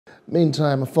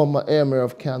Meantime, former Emir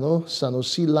of Kano,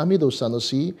 Sanusi Lamido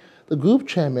Sanusi, the group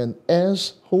chairman,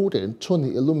 Heirs Holdings,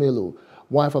 Elumelu,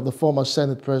 wife of the former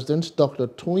Senate President, Dr.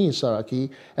 Toyin Saraki,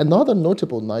 and other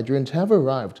notable Nigerians have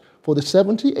arrived for the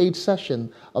 78th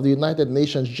session of the United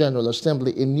Nations General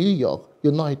Assembly in New York,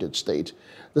 United States.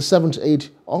 The 78th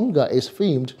UNGA is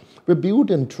themed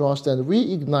Rebuilding Trust and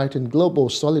Reigniting Global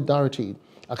Solidarity,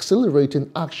 Accelerating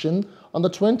Action on the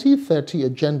 2030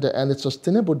 Agenda and its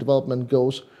Sustainable Development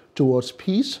Goals towards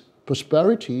peace,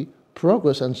 prosperity,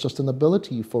 progress, and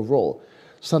sustainability for all.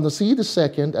 Sanusi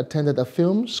II attended a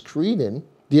film screening,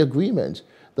 The Agreement,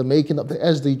 the making of the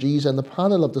SDGs, and the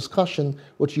panel of discussion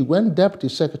with UN Deputy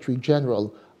Secretary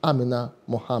General Amina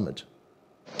Mohammed.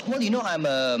 Well, I'm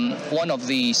one of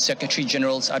the Secretary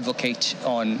General's advocate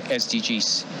on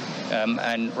SDGs.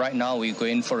 And right now we're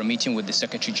going for a meeting with the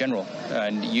Secretary General.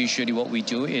 And usually what we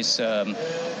do is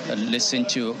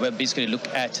basically look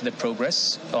at the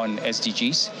progress on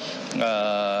SDGs,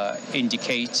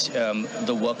 indicate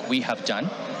the work we have done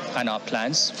and our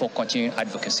plans for continuing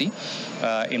advocacy.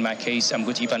 In my case, I'm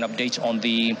going to give an update on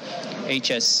the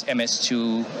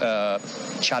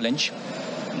HSMS2 challenge.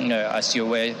 As you're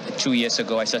aware, 2 years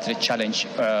ago, I started a challenge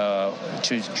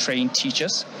to train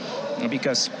teachers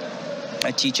because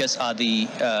teachers are the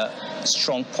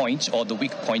strong point or the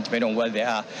weak point, depending on where they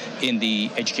are in the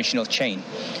educational chain.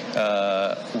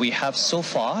 We have so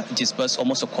far disbursed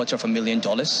almost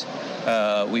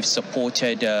 $250,000. We've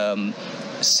supported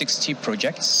 60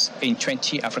 projects in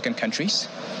 20 African countries.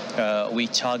 We're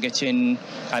targeting,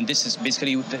 and this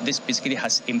basically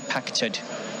has impacted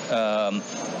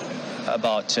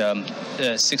about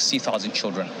 60,000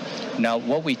 children. Now,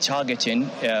 what we're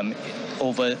targeting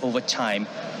over time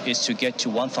is to get to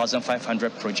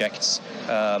 1,500 projects,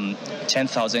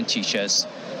 10,000 teachers,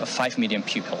 5 million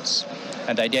pupils.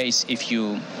 And the idea is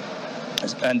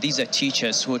and these are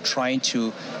teachers who are trying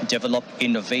to develop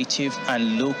innovative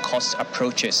and low-cost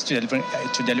approaches to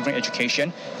delivering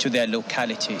education to their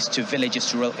localities, to villages,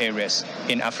 to rural areas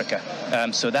in Africa.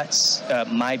 So that's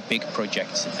my big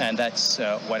project, and that's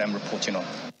what I'm reporting on.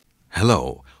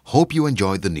 Hello, hope you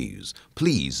enjoyed the news.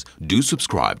 Please do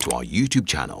subscribe to our YouTube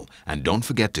channel and don't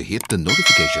forget to hit the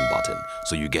notification button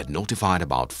so you get notified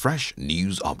about fresh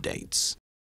news updates.